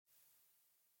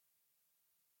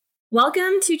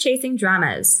Welcome to Chasing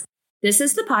Dramas. This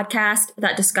is the podcast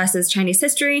that discusses Chinese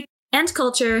history and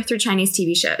culture through Chinese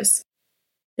TV shows.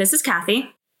 This is Kathy.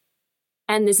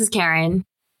 And this is Karen.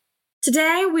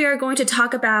 Today, we are going to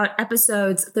talk about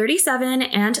episodes 37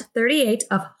 and 38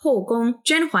 of 后宫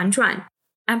甄嬛传,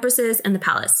 Empresses in the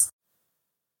Palace.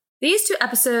 These two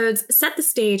episodes set the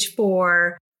stage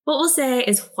for what we'll say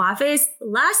is Hua-Fei's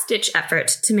last-ditch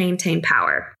effort to maintain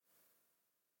power.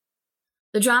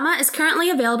 The drama is currently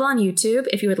available on YouTube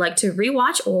if you would like to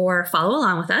rewatch or follow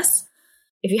along with us.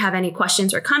 If you have any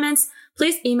questions or comments,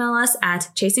 please email us at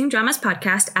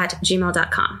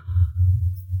chasingdramaspodcast@gmail.com.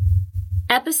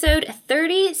 Episode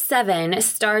 37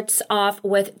 starts off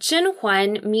with甄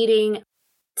嬛meeting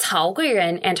Cao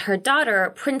Guiren and her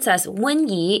daughter, Princess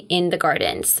Wenyi, in the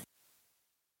gardens.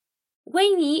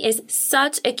 Wenyi is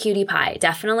such a cutie pie,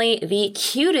 definitely the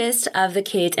cutest of the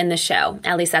kids in the show.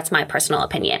 At least that's my personal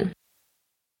opinion.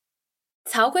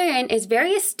 Cao Guiren is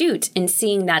very astute in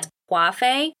seeing that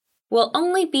Hua-Fei will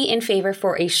only be in favor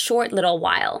for a short little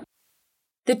while.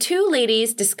 The two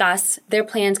ladies discuss their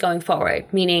plans going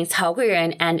forward, meaning Cao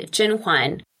Guiren and甄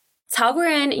嬛. Cao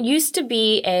Guiren used to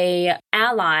be an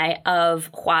ally of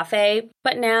Hua-Fei,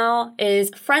 but now is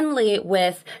friendly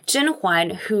with甄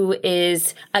嬛, who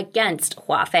is against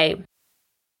Hua-Fei.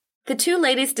 The two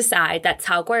ladies decide that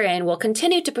Cao Guiren will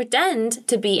continue to pretend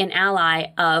to be an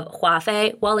ally of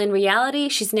Hua-Fei, while in reality,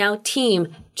 she's now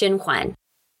Team甄嬛.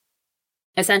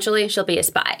 Essentially, she'll be a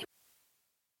spy.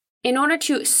 In order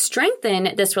to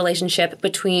strengthen this relationship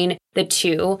between the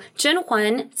two,甄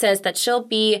嬛says that she'll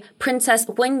be Princess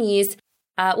Wenyi's,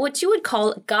 what you would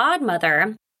call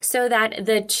godmother, so that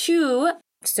the two,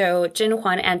 so甄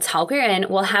嬛and Cao Guiren,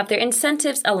 will have their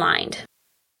incentives aligned.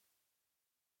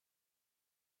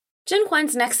甄嬛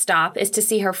's next stop is to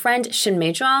see her friend Shen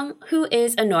Meizhuang, who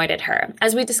is annoyed at her,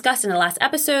 as we discussed in the last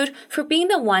episode, for being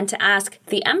the one to ask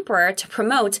the emperor to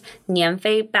promote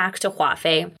Nianfei back to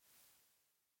Hua-Fei.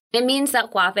 It means that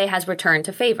Hua-Fei has returned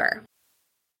to favor.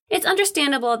 It's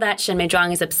understandable that Shen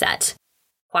Meizhuang is upset.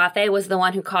 Hua-Fei was the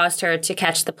one who caused her to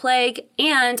catch the plague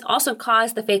and also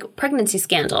caused the fake pregnancy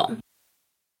scandal.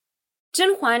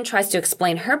甄嬛tries to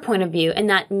explain her point of view in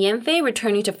that Nianfei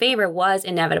returning to favor was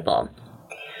inevitable.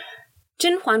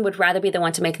甄嬛would rather be the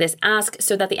one to make this ask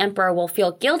so that the emperor will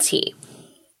feel guilty.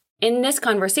 In this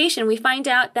conversation, we find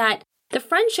out that the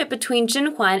friendship between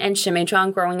甄嬛and Shen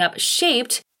Meizhuang growing up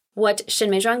shaped what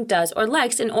Shen Meizhuang does or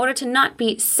likes in order to not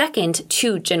be second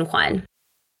to甄嬛.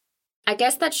 I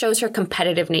guess that shows her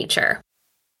competitive nature.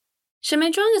 Shen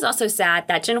Meizhuang is also sad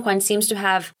that甄嬛seems to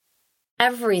have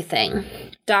everything.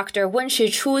 Dr. Wen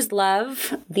Shichu's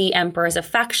love, the emperor's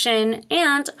affection,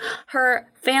 and her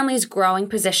family's growing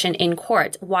position in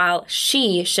court, while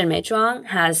she, Shen Meizhuang,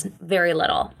 has very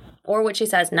little, or what she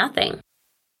says, nothing.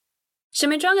 Shen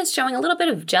Meizhuang is showing a little bit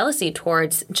of jealousy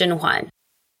towards甄嬛.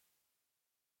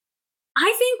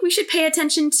 I think we should pay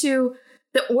attention to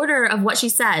the order of what she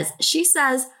says. She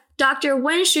says Dr.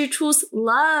 Wen Shichu's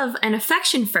love and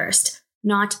affection first,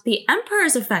 not the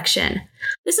emperor's affection.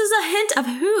 This is a hint of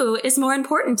who is more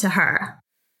important to her.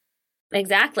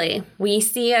 Exactly. We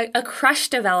see a crush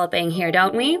developing here,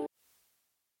 don't we?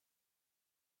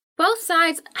 Both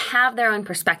sides have their own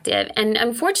perspective, and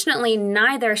unfortunately,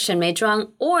 neither Shen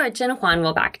Meizhuang or甄嬛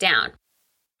will back down.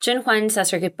甄嬛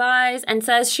says her goodbyes and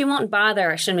says she won't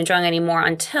bother Shen Meizhuang anymore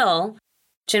until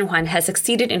甄嬛has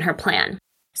succeeded in her plan.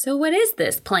 So what is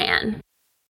this plan?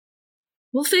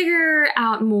 We'll figure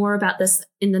out more about this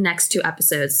in the next two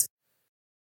episodes.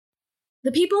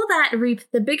 The people that reap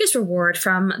the biggest reward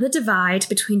from the divide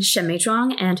between Shen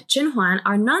Meizhuang and甄嬛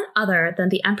are none other than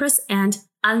the Empress and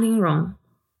An Lingrong.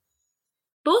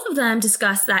 Both of them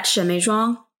discuss that Shen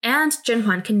Meizhuang and甄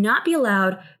嬛cannot be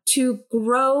allowed to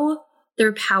grow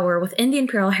their power within the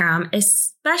imperial harem,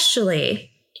 especially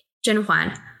甄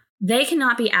嬛. They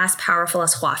cannot be as powerful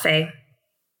as Hua-Fei.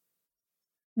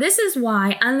 This is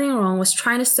why An Lingrong was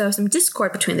trying to sow some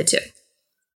discord between the two.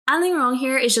 An Lingrong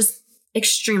here is just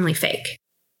extremely fake.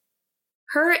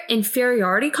 Her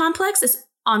inferiority complex is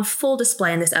on full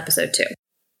display in this episode too.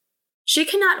 She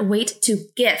cannot wait to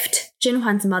gift甄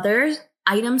嬛's mother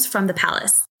items from the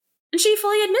palace. And she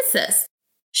fully admits this.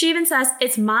 She even says,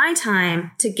 it's my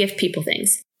time to gift people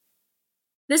things.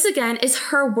 This again is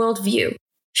her worldview.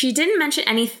 She didn't mention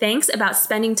any thanks about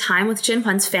spending time with甄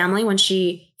嬛's family when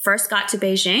she first got to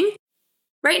Beijing.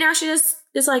 Right now, she just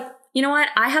is like, you know what?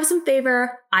 I have some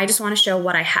favor. I just want to show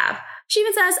what I have. She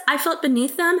even says, I felt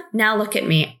beneath them. Now look at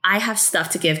me. I have stuff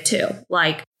to give too.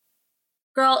 Like,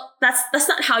 girl, that's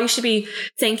not how you should be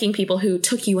thanking people who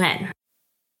took you in.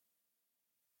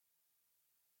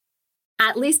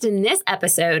 At least in this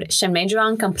episode, Shen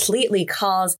Meizhuang completely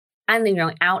calls An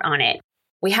Lingrong out on it.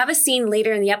 We have a scene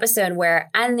later in the episode where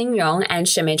An Lingrong and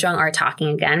Shen Meizhuang are talking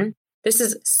again. This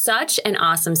is such an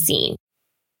awesome scene.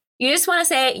 You just want to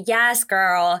say, yes,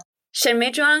 girl. Shen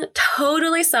Meizhuang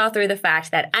totally saw through the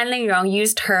fact that An Lingrong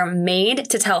used her maid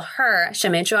to tell her,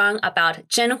 Shen Meizhuang, about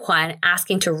Zhen Huan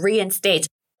asking to reinstate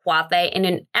Hua Fei in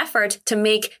an effort to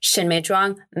make Shen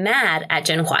Meizhuang mad at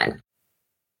Zhen Huan.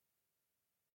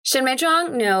 Shen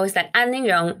Meizhuang knows that An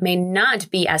Lingrong may not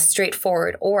be as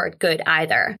straightforward or good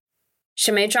either.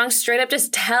 Shen Meizhuang straight up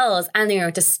just tells An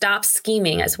Lingrong to stop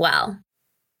scheming as well.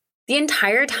 The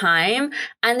entire time,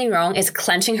 An Lingrong is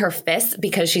clenching her fists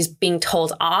because she's being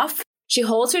told off. She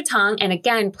holds her tongue and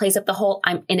again plays up the whole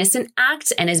I'm innocent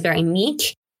act and is very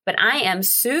meek. But I am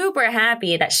super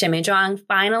happy that Shen Meizhuang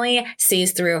finally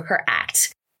sees through her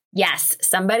act. Yes,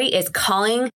 somebody is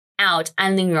calling out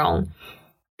An Lingrong.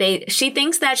 She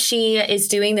thinks that she is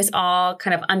doing this all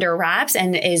kind of under wraps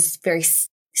and is very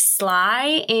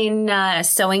sly in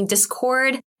sowing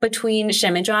discord between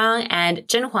Shen Meizhuang and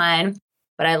Zhen Huan.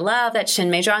 But I love that Shen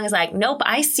Meizhuang is like, nope,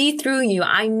 I see through you.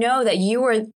 I know that you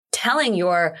were telling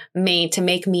your maid to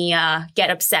make me get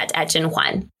upset at Zhen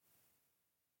Huan.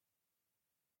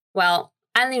 Well,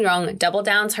 An Lingrong double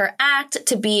downs her act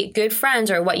to be good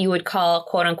friends, or what you would call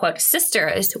quote-unquote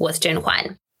sisters, with Zhen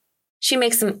Huan. She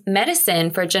makes some medicine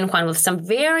for Zhen Huan with some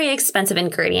very expensive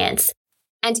ingredients,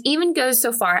 and even goes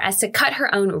so far as to cut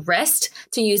her own wrist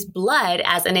to use blood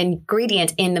as an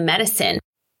ingredient in the medicine.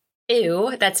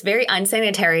 Ew, that's very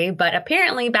unsanitary, but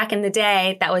apparently back in the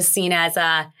day, that was seen as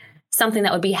something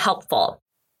that would be helpful.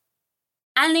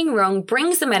 An Lingrong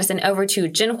brings the medicine over to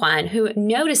Zhen Huan, who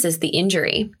notices the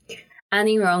injury. An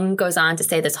Lingrong goes on to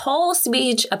say this whole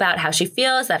speech about how she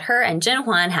feels that her and Zhen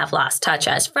Huan have lost touch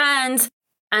as friends.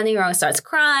 An Lingrong starts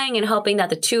crying and hoping that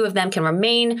the two of them can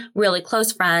remain really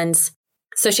close friends.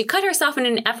 So she cut herself in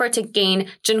an effort to gain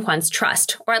Zhen Huan's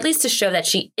trust, or at least to show that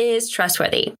she is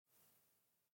trustworthy.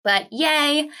 But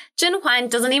yay, Zhen Huan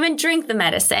doesn't even drink the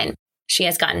medicine. She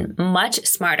has gotten much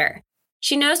smarter.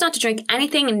 She knows not to drink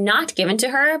anything not given to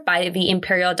her by the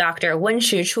imperial doctor Wen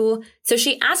Shichu, so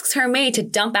she asks her maid to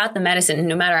dump out the medicine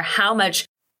no matter how much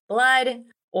blood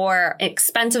or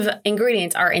expensive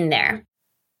ingredients are in there.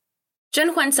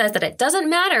 Zhen Huan says that it doesn't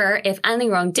matter if An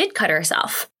Lingrong did cut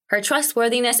herself. Her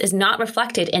trustworthiness is not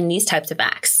reflected in these types of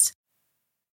acts.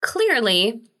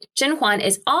 Clearly, Zhen Huan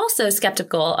is also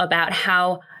skeptical about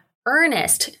how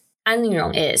earnest An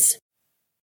Lingrong is.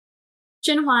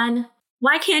 Zhen Huan,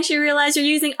 why can't you realize you're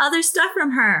using other stuff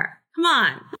from her? Come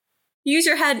on. Use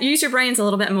your head, use your brains a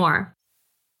little bit more.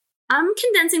 I'm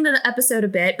condensing the episode a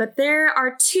bit, but there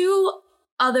are two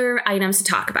other items to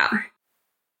talk about.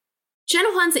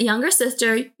 Zhen Huan's younger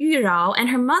sister, Yu Rao, and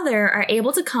her mother are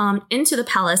able to come into the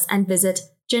palace and visit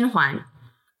Zhen Huan.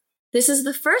 This is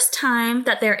the first time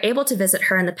that they're able to visit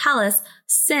her in the palace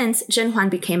since Zhen Huan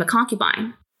became a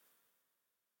concubine.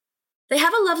 They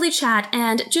have a lovely chat,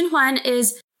 and Zhen Huan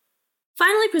is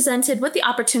finally presented with the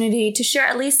opportunity to share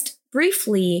at least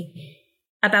briefly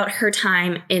about her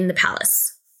time in the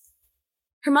palace.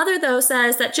 Her mother, though,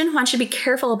 says that Zhen Huan should be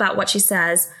careful about what she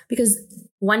says because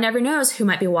one never knows who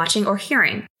might be watching or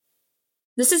hearing.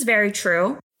 This is very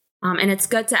true, and it's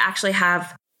good to actually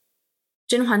have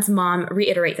Zhen Huan's mom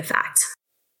reiterate the fact.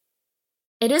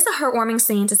 It is a heartwarming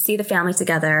scene to see the family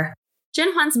together.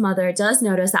 Zhen Huan's mother does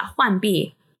notice that Huan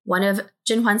Bi, one of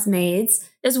Zhen Huan's maids,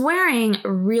 is wearing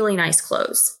really nice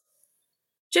clothes.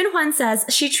 Zhen Huan says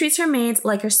she treats her maids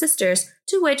like her sisters,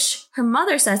 to which her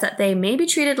mother says that they may be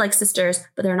treated like sisters,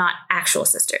 but they're not actual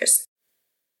sisters.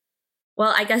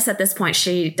 Well, I guess at this point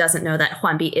she doesn't know that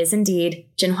Huan Bi is indeed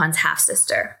Zhen Huan's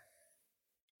half-sister.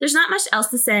 There's not much else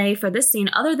to say for this scene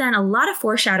other than a lot of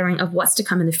foreshadowing of what's to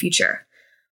come in the future.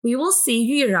 We will see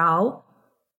Yu Rao,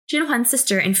 Zhen Huan's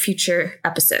sister, in future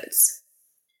episodes.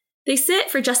 They sit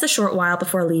for just a short while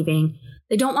before leaving.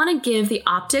 They don't want to give the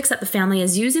optics that the family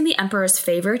is using the emperor's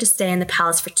favor to stay in the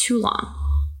palace for too long.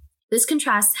 This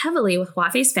contrasts heavily with Hua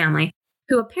Fei's family,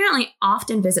 who apparently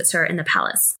often visits her in the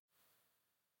palace.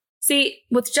 See,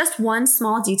 with just one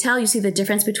small detail, you see the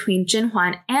difference between Zhen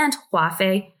Huan and Hua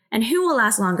Fei, and who will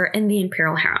last longer in the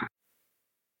imperial harem.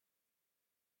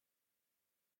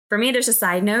 For me, there's a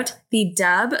side note.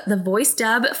 The voice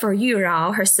dub for Yu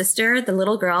Rao, her sister, the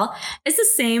little girl, is the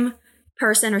same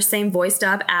person or same voice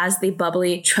dub as the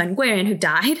bubbly Chen Guiren who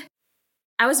died.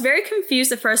 I was very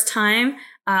confused the first time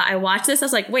I watched this. I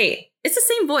was like, wait, it's the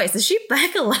same voice. Is she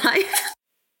back alive?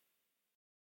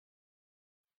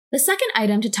 The second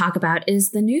item to talk about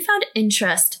is the newfound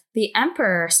interest the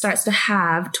emperor starts to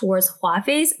have towards Hua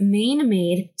Fei's main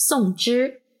maid, Song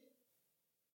Zhi.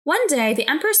 One day, the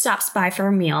emperor stops by for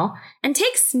a meal and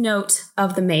takes note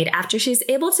of the maid after she's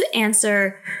able to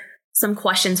answer some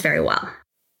questions very well.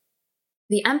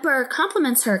 The emperor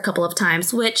compliments her a couple of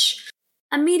times, which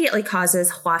immediately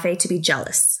causes Huafei to be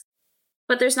jealous.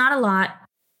 But there's not a lot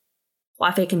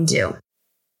Huafei can do.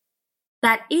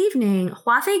 That evening,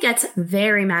 Huafei gets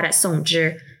very mad at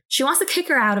Songzhi. She wants to kick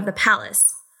her out of the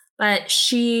palace, but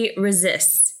she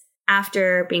resists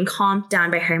after being calmed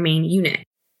down by her main eunuch.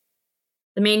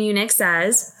 The main eunuch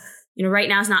says, right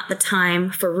now is not the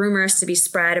time for rumors to be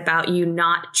spread about you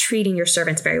not treating your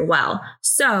servants very well.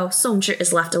 So Songzhi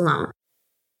is left alone.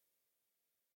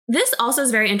 This also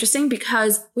is very interesting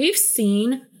because we've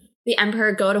seen the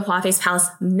emperor go to Huafei's palace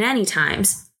many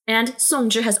times, and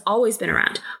Songzhi has always been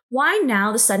around. Why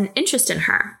now the sudden interest in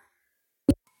her?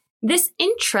 This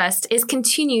interest is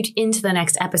continued into the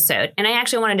next episode, and I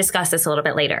actually want to discuss this a little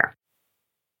bit later.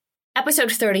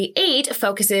 Episode 38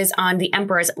 focuses on the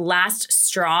emperor's last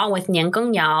straw with Nian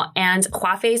Gengyao and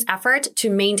Huafei's effort to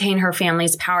maintain her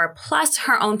family's power plus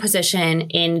her own position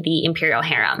in the imperial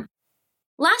harem.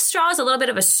 Last straw is a little bit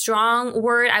of a strong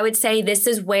word. I would say this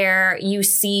is where you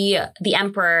see the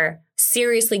emperor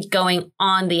seriously going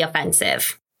on the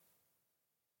offensive.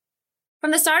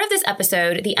 From the start of this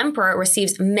episode, the emperor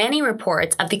receives many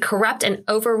reports of the corrupt and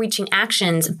overreaching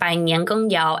actions by Nian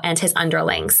Gengyao and his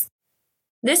underlings.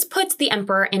 This puts the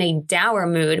emperor in a dour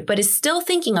mood, but is still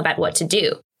thinking about what to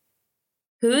do.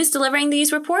 Who's delivering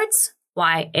these reports?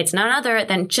 Why, it's none other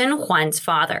than Zhen Huan's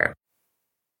father.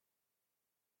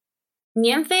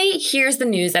 Nianfei hears the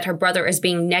news that her brother is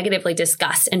being negatively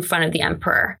discussed in front of the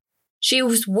emperor. She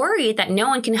was worried that no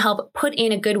one can help put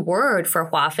in a good word for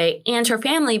Huafei and her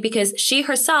family because she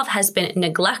herself has been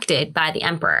neglected by the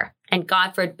emperor, and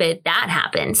God forbid that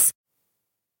happens.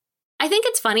 I think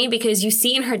it's funny because you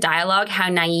see in her dialogue how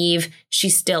naive she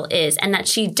still is and that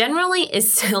she generally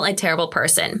is still a terrible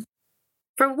person.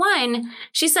 For one,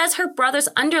 she says her brother's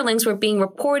underlings were being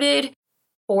reported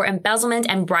for embezzlement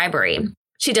and bribery.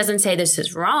 She doesn't say this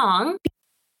is wrong.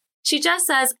 She just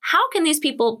says, how can these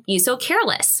people be so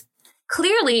careless?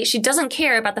 Clearly, she doesn't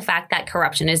care about the fact that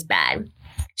corruption is bad.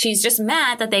 She's just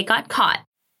mad that they got caught.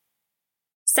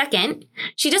 Second,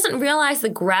 she doesn't realize the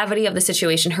gravity of the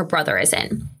situation her brother is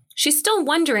in. She's still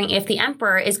wondering if the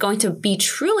emperor is going to be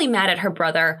truly mad at her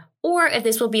brother or if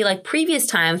this will be like previous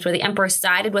times where the emperor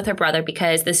sided with her brother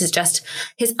because this is just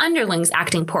his underlings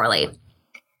acting poorly.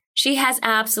 She has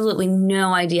absolutely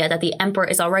no idea that the emperor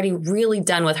is already really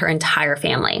done with her entire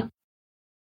family.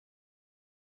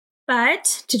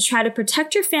 But to try to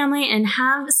protect her family and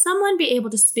have someone be able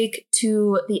to speak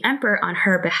to the emperor on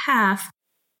her behalf,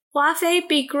 Huafei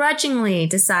begrudgingly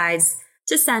decides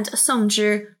to send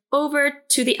Songzhi over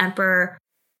to the emperor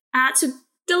to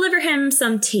deliver him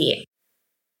some tea.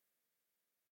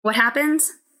 What happens?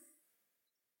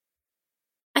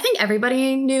 I think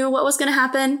everybody knew what was going to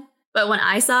happen, but when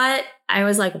I saw it, I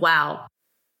was like, wow,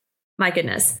 my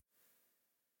goodness.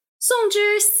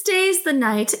 Songzhi stays the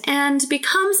night and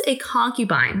becomes a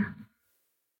concubine.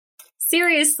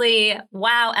 Seriously,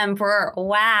 wow, emperor,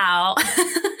 wow.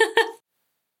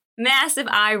 Massive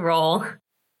eye roll.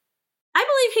 I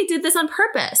believe he did this on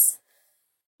purpose.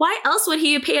 Why else would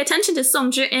he pay attention to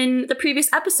Songzhi in the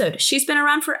previous episode? She's been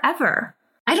around forever.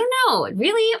 I don't know.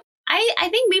 Really? I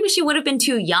think maybe she would have been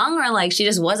too young or like she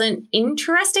just wasn't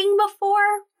interesting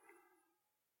before.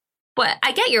 But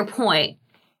I get your point.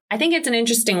 I think it's an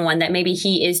interesting one that maybe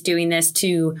he is doing this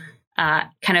to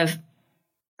kind of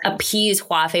appease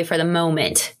Huafei for the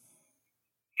moment.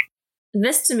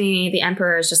 This, to me, the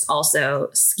emperor is just also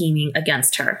scheming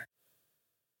against her.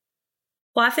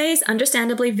 Huafei is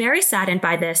understandably very saddened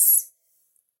by this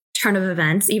turn of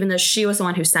events, even though she was the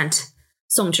one who sent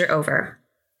Songzhi over.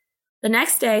 The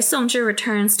next day, Songzhi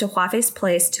returns to Huafei's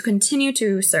place to continue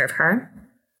to serve her.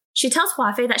 She tells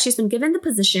Huafei that she's been given the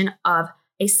position of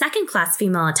a second-class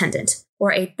female attendant,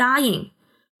 or a daying,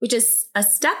 which is a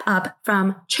step up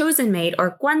from chosen maid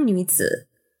or guan nuizi,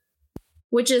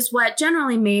 which is what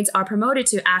generally maids are promoted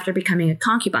to after becoming a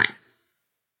concubine.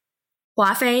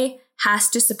 Huafei has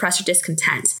to suppress her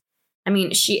discontent. I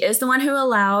mean, she is the one who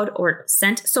allowed or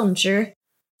sent Songzhi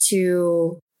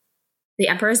to the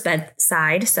emperor's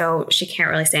bedside, so she can't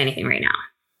really say anything right now.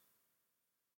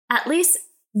 At least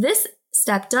this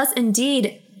step does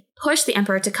indeed push the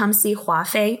emperor to come see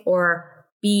Huafei or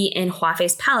be in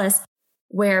Huafei's palace,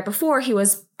 where before he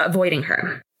was avoiding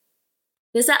her.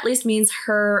 This at least means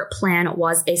her plan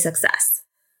was a success.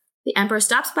 The emperor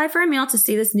stops by for a meal to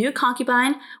see this new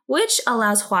concubine, which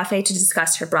allows Huafei to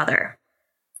discuss her brother.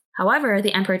 However,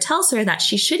 the emperor tells her that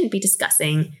she shouldn't be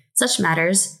discussing such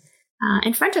matters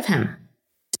in front of him.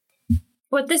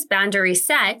 With this boundary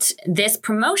set, this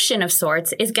promotion of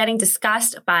sorts is getting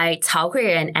discussed by Cao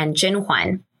Guiren and Zhen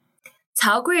Huan.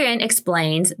 Cao Guiren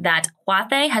explains that Hua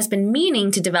Fei has been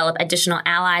meaning to develop additional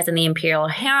allies in the imperial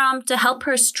harem to help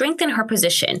her strengthen her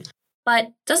position,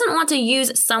 but doesn't want to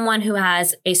use someone who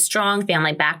has a strong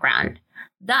family background.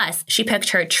 Thus, she picked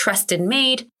her trusted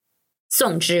maid,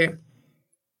 Song Zhi.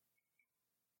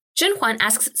 Zhen Huan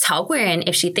asks Cao Guiren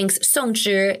if she thinks Song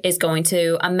Zhi is going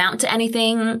to amount to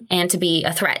anything and to be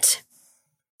a threat.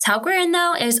 Cao Guiren,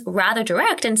 though, is rather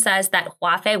direct and says that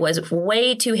Hua Fei was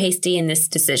way too hasty in this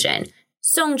decision.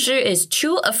 Song Zhi is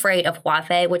too afraid of Hua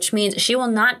Fei, which means she will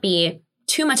not be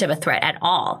too much of a threat at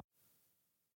all.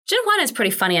 Zhen Huan is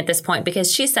pretty funny at this point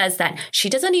because she says that she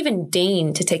doesn't even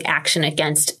deign to take action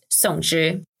against Song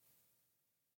Zhi.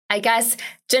 I guess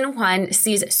Zhen Huan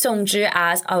sees Song Zhi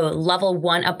as a level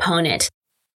 1 opponent,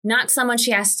 not someone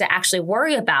she has to actually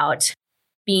worry about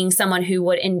being someone who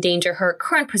would endanger her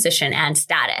current position and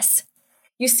status.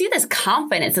 You see this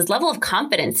confidence, this level of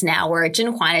confidence now where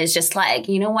Zhen Huan is just like,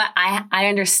 you know what, I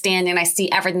understand and I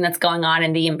see everything that's going on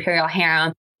in the imperial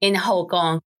harem, in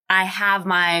Hogong. I have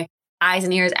my eyes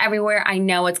and ears everywhere. I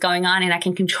know what's going on and I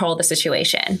can control the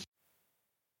situation.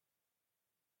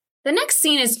 The next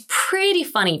scene is pretty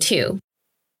funny too.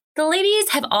 The ladies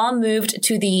have all moved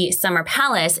to the summer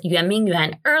palace,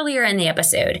 Yuanmingyuan, earlier in the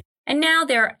episode, and now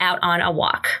they're out on a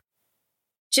walk.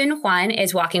 Zhen Huan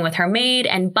is walking with her maid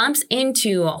and bumps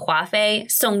into Hua Fei,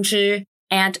 Song Zhi,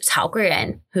 and Cao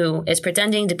Guiren, who is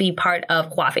pretending to be part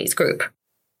of Hua Fei's group.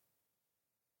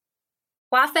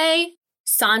 Hua Fei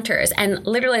saunters, and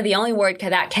literally the only word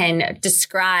that can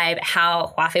describe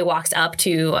how Hua Fei walks up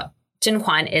to Zhen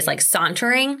Huan is like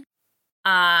sauntering.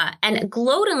 And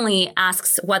gloatingly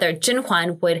asks whether Zhen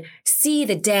Huan would see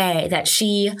the day that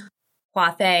she,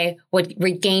 Hua Fei, would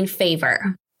regain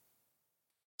favor.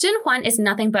 Zhen Huan is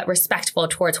nothing but respectful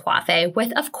towards Hua Fei,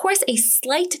 with, of course, a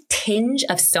slight tinge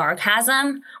of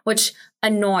sarcasm, which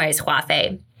annoys Hua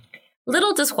Fei.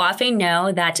 Little does Hua Fei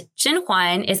know that Zhen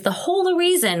Huan is the whole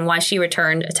reason why she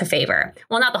returned to favor.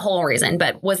 Well, not the whole reason,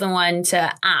 but was the one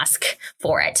to ask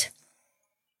for it.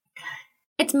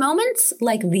 It's moments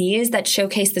like these that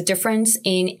showcase the difference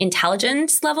in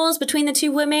intelligence levels between the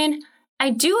two women.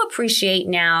 I do appreciate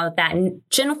now that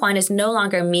Zhen Huan is no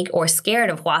longer meek or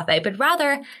scared of Hua Fei, but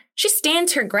rather she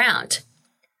stands her ground.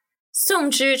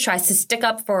 Song Zhi tries to stick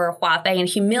up for Hua Fei and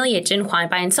humiliate Zhen Huan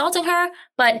by insulting her,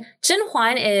 but Zhen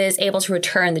Huan is able to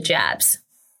return the jabs.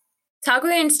 Cao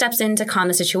Guiren steps in to calm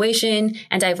the situation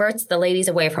and diverts the ladies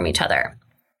away from each other.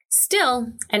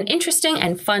 Still, an interesting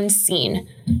and fun scene.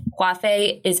 Hua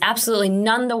Fei is absolutely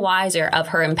none the wiser of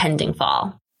her impending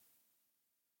fall.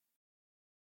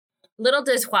 Little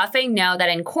does Hua Fei know that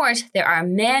in court, there are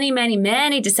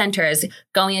many dissenters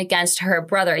going against her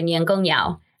brother Nian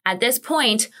Gengyao. At this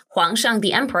point, Huangshang,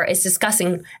 the emperor, is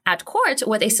discussing at court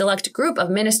with a select group of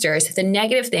ministers the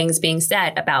negative things being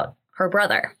said about her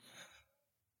brother.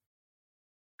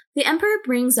 The emperor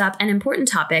brings up an important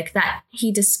topic that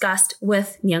he discussed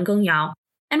with Nian Gengyao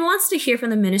and wants to hear from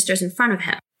the ministers in front of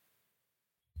him.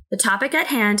 The topic at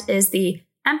hand is the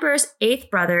emperor's 8th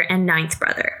brother and 9th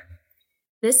brother.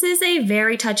 This is a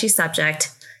very touchy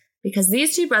subject because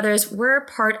these two brothers were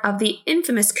part of the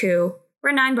infamous coup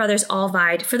where 9 brothers all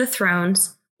vied for the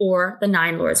thrones, or the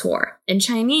Nine Lords' War. In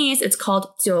Chinese, it's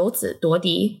called 九子夺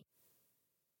嫡.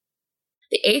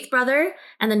 The 8th brother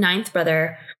and the 9th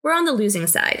brother were on the losing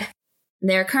side.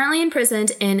 They are currently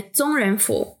imprisoned in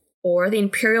Zongrenfu, or the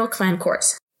imperial clan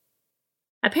court.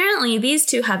 Apparently, these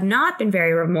two have not been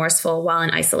very remorseful while in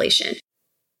isolation.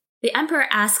 The emperor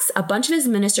asks a bunch of his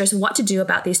ministers what to do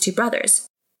about these two brothers.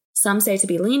 Some say to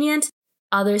be lenient,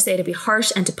 others say to be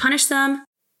harsh and to punish them.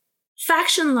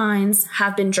 Faction lines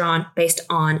have been drawn based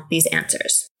on these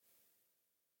answers.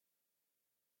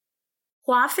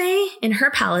 Hua Fei, in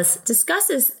her palace,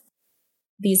 discusses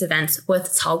these events with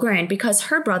Cao Guiren because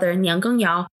her brother Nian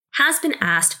Gengyao has been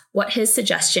asked what his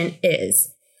suggestion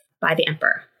is by the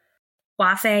emperor.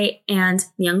 Hua Fei and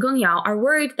Nian Gengyao are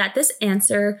worried that this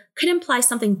answer could imply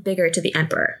something bigger to the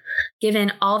emperor,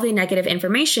 given all the negative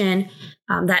information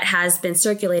that has been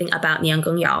circulating about Nian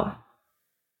Gengyao.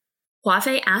 Hua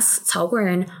Fei asks Cao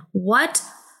Guiren what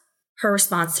her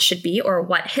response should be, or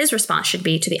what his response should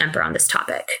be to the emperor on this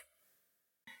topic.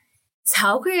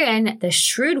 Cao Guiren, the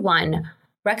shrewd one,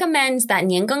 recommends that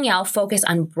Nian Gengyao focus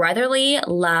on brotherly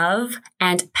love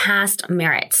and past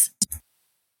merits.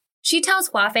 She tells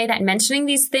Hua Fei that mentioning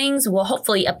these things will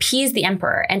hopefully appease the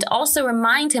emperor and also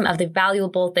remind him of the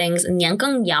valuable things Nian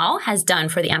Gengyao has done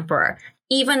for the emperor,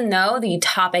 even though the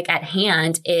topic at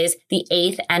hand is the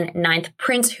 8th and 9th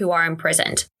prince who are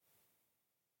imprisoned.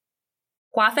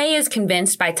 Hua Fei is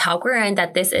convinced by Cao Guoren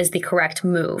that this is the correct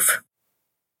move.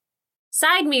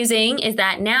 Side musing is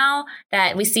that now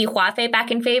that we see Hua Fei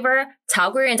back in favor,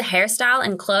 Cao Guoren's hairstyle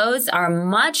and clothes are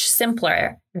much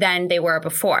simpler than they were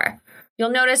before. You'll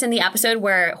notice in the episode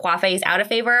where Hua Fei is out of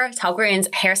favor, Cao Guoren's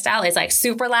hairstyle is like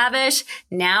super lavish.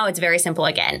 Now it's very simple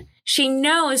again. She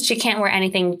knows she can't wear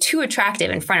anything too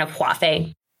attractive in front of Hua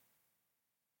Fei.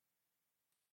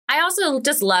 I also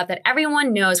just love that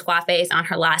everyone knows Hua Fei is on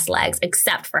her last legs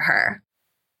except for her.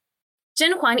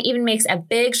 Zhen Huan even makes a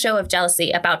big show of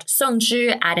jealousy about Song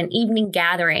Zhi at an evening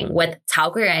gathering with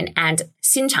Cao Guoren and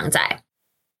Xin Changzai.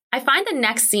 I find the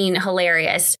next scene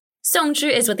hilarious. Song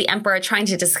Zhi is with the emperor trying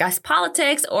to discuss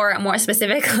politics, or more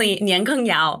specifically, Nian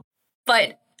Gengyao.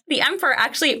 But the emperor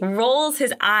actually rolls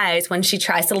his eyes when she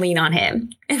tries to lean on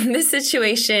him. In this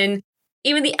situation,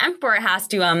 even the emperor has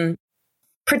to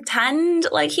pretend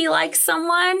like he likes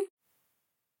someone.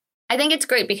 I think it's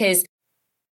great because,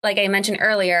 like I mentioned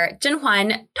earlier, Zhen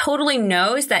Huan totally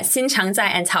knows that Xin Changzai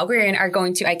and Cao Guoren are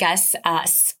going to,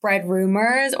 spread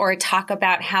rumors or talk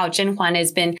about how Zhen Huan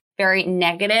has been very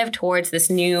negative towards this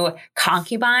new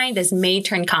concubine, this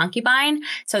maid-turned-concubine.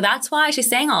 So that's why she's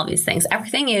saying all these things.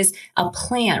 Everything is a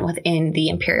plan within the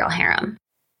imperial harem.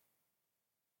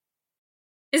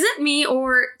 Is it me,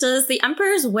 or does the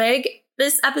emperor's wig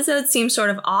this episode seem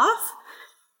sort of off?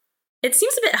 It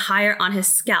seems a bit higher on his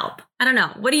scalp. I don't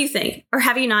know. What do you think? Or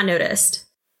have you not noticed?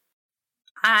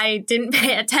 I didn't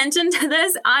pay attention to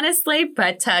this, honestly,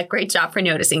 but great job for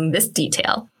noticing this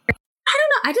detail. I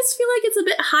don't know. I just feel like it's a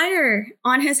bit higher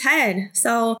on his head.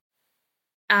 So,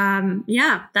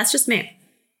 yeah, that's just me.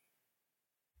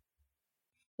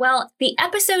 Well, the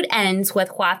episode ends with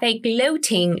Hua Fei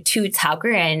gloating to Cao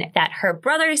Guoren that her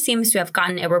brother seems to have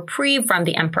gotten a reprieve from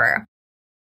the emperor.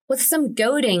 With some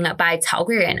goading by Cao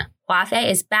Guoren, Hua Fei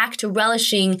is back to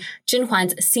relishing Zhen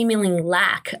Huan's seemingly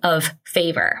lack of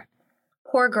favor.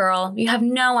 Poor girl, you have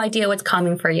no idea what's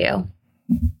coming for you.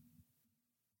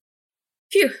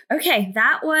 Phew. Okay,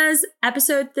 that was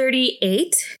episode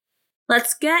 38.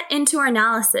 Let's get into our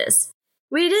analysis.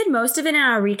 We did most of it in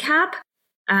our recap,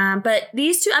 but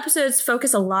these two episodes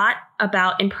focus a lot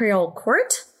about imperial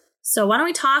court. So why don't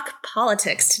we talk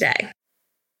politics today?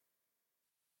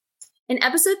 In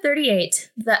episode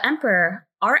 38, the emperor,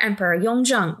 our emperor,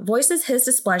 Yongzheng, voices his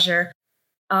displeasure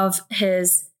of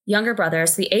his younger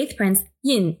brothers, the 8th prince,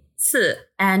 Yin Si,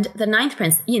 and the 9th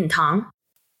prince, Yin Tang.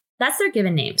 That's their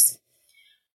given names.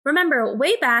 Remember,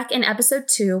 way back in episode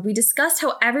 2, we discussed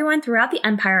how everyone throughout the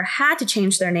empire had to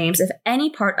change their names if any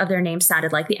part of their name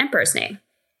sounded like the emperor's name.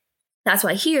 That's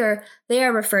why here, they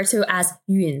are referred to as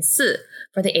Yun Si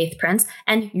for the 8th prince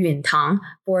and Yun Tang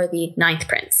for the 9th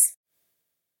prince.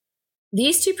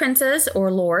 These two princes,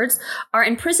 or lords, are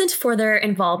imprisoned for their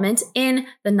involvement in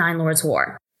the Nine Lords'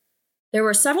 War. There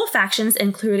were several factions,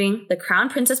 including the Crown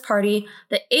Prince's Party,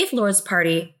 the 8th Lord's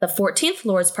Party, the 14th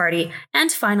Lord's Party, and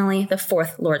finally the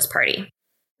 4th Lord's Party.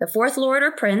 The 4th Lord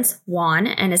or Prince won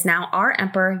and is now our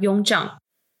Emperor Yongzheng.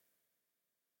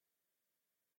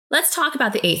 Let's talk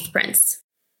about the 8th Prince.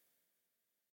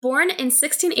 Born in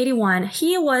 1681,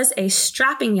 he was a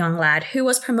strapping young lad who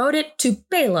was promoted to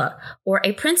Beile, or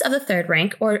a prince of the 3rd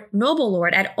rank, or noble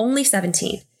lord at only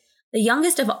 17. The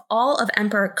youngest of all of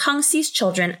Emperor Kangxi's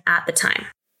children at the time.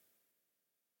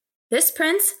 This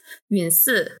prince, Yun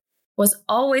Si, was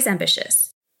always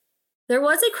ambitious. There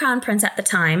was a crown prince at the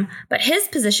time, but his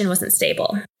position wasn't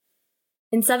stable.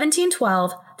 In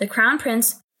 1712, the crown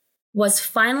prince was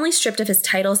finally stripped of his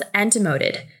titles and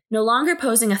demoted, no longer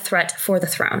posing a threat for the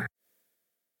throne.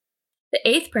 The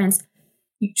 8th prince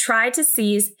tried to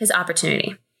seize his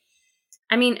opportunity.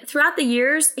 Throughout the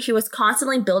years, he was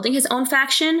constantly building his own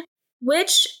faction,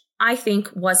 which I think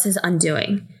was his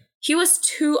undoing. He was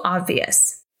too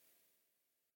obvious.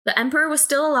 The emperor was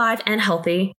still alive and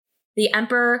healthy. The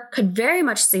emperor could very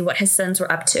much see what his sons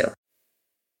were up to.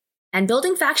 And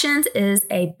building factions is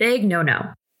a big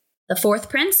no-no. The 4th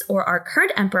prince, or our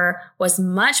current emperor, was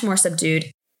much more subdued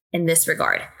in this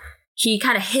regard. He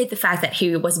kind of hid the fact that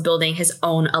he was building his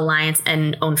own alliance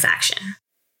and own faction.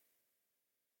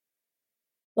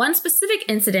 One specific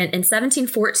incident in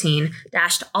 1714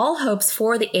 dashed all hopes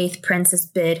for the 8th prince's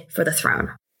bid for the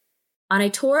throne. On a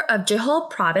tour of Zhehe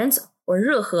province, or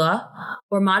Rehe,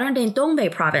 or modern-day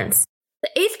Dongbei province, the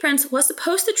 8th prince was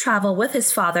supposed to travel with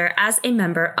his father as a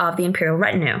member of the imperial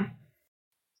retinue.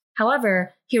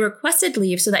 However, he requested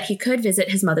leave so that he could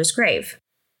visit his mother's grave.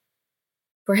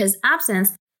 For his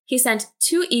absence, he sent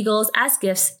 2 eagles as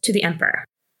gifts to the emperor.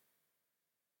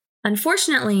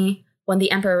 Unfortunately, when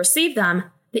the emperor received them,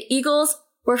 the eagles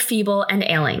were feeble and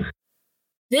ailing.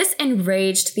 This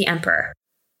enraged the emperor.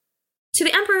 To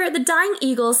the emperor, the dying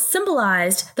eagles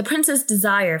symbolized the prince's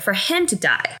desire for him to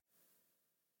die.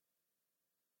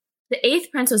 The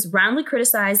 8th prince was roundly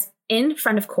criticized in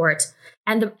front of court,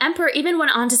 and the emperor even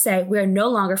went on to say, "We are no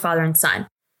longer father and son."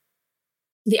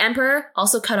 The emperor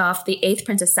also cut off the 8th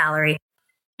prince's salary,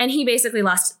 and he basically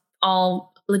lost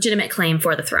all legitimate claim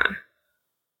for the throne.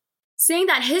 Seeing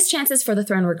that his chances for the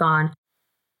throne were gone,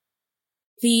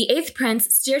 the 8th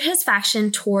prince steered his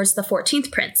faction towards the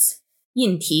 14th prince,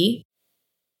 Yin Ti.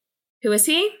 Who is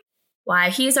he? Why,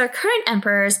 he is our current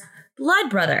emperor's blood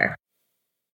brother.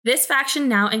 This faction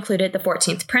now included the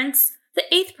 14th prince, the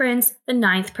 8th prince, the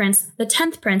 9th prince, the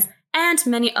 10th prince, and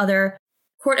many other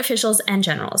court officials and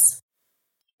generals.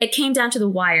 It came down to the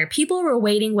wire. People were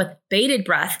waiting with bated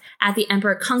breath at the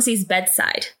Emperor Kangxi's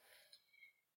bedside.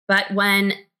 But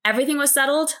when everything was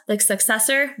settled, the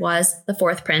successor was the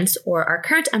 4th prince, or our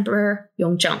current emperor,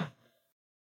 Yongzheng.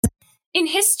 In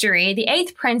history, the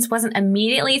 8th prince wasn't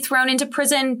immediately thrown into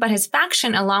prison, but his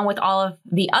faction, along with all of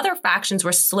the other factions,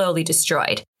 were slowly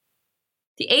destroyed.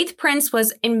 The 8th prince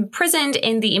was imprisoned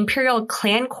in the imperial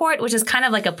clan court, which is kind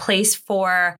of like a place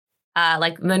for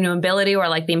like the nobility or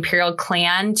like the imperial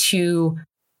clan to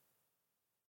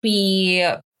be,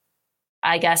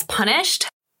 I guess, punished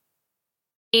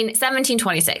in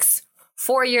 1726.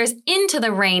 4 years into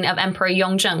the reign of Emperor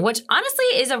Yongzheng, which honestly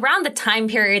is around the time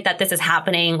period that this is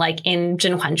happening, like in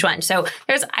Zhenhuan Zhuan. So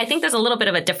I think there's a little bit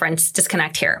of a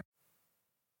disconnect here.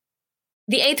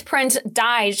 The 8th prince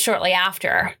died shortly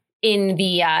after in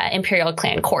the imperial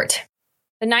clan court.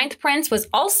 The 9th prince was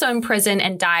also imprisoned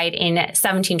and died in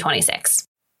 1726.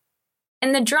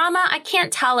 In the drama, I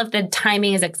can't tell if the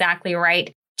timing is exactly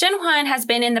right. Zhenhuan has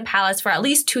been in the palace for at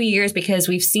least 2 years because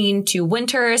we've seen 2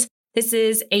 winters. This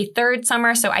is a 3rd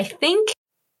summer, so I think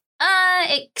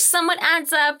it somewhat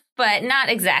adds up, but not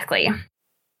exactly.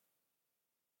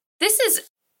 This is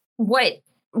what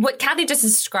Kathy just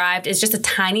described is just a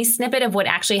tiny snippet of what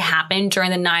actually happened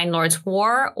during the Nine Lords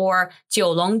War, or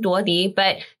Jiulong Duodi,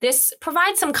 but this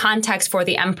provides some context for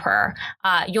the emperor,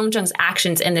 Yongzheng's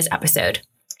actions in this episode.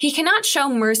 He cannot show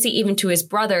mercy even to his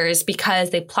brothers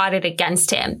because they plotted against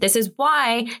him. This is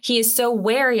why he is so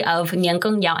wary of Nian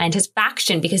Gengyao and his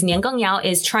faction, because Nian Gengyao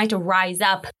is trying to rise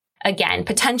up again,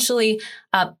 potentially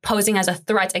posing as a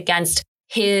threat against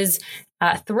his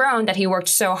throne that he worked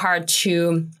so hard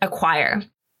to acquire.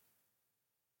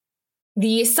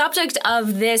 The subject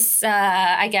of this,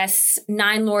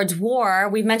 Nine Lords War,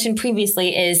 we've mentioned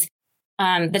previously, is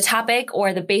the topic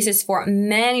or the basis for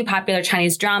many popular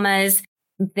Chinese dramas.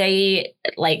 They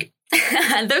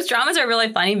those dramas are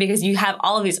really funny because you have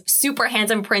all of these super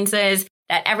handsome princes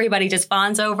that everybody just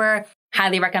fawns over.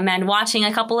 Highly recommend watching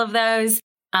a couple of those.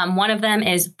 One of them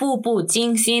is Bu Bu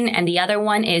Jing Xin and the other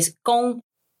one is Gong.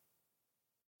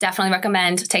 Definitely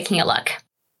recommend taking a look.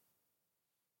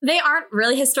 They aren't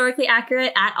really historically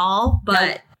accurate at all,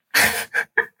 but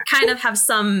kind of have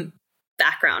some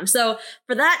background. So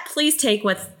for that, please take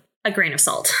with a grain of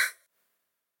salt.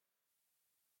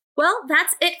 Well,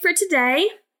 that's it for today.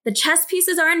 The chess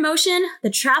pieces are in motion.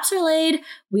 The traps are laid.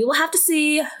 We will have to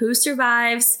see who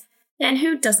survives and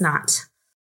who does not.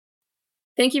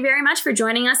 Thank you very much for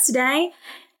joining us today.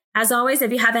 As always,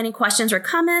 if you have any questions or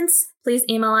comments, please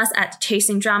email us at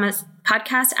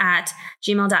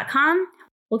chasingdramaspodcast@gmail.com.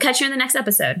 We'll catch you in the next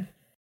episode.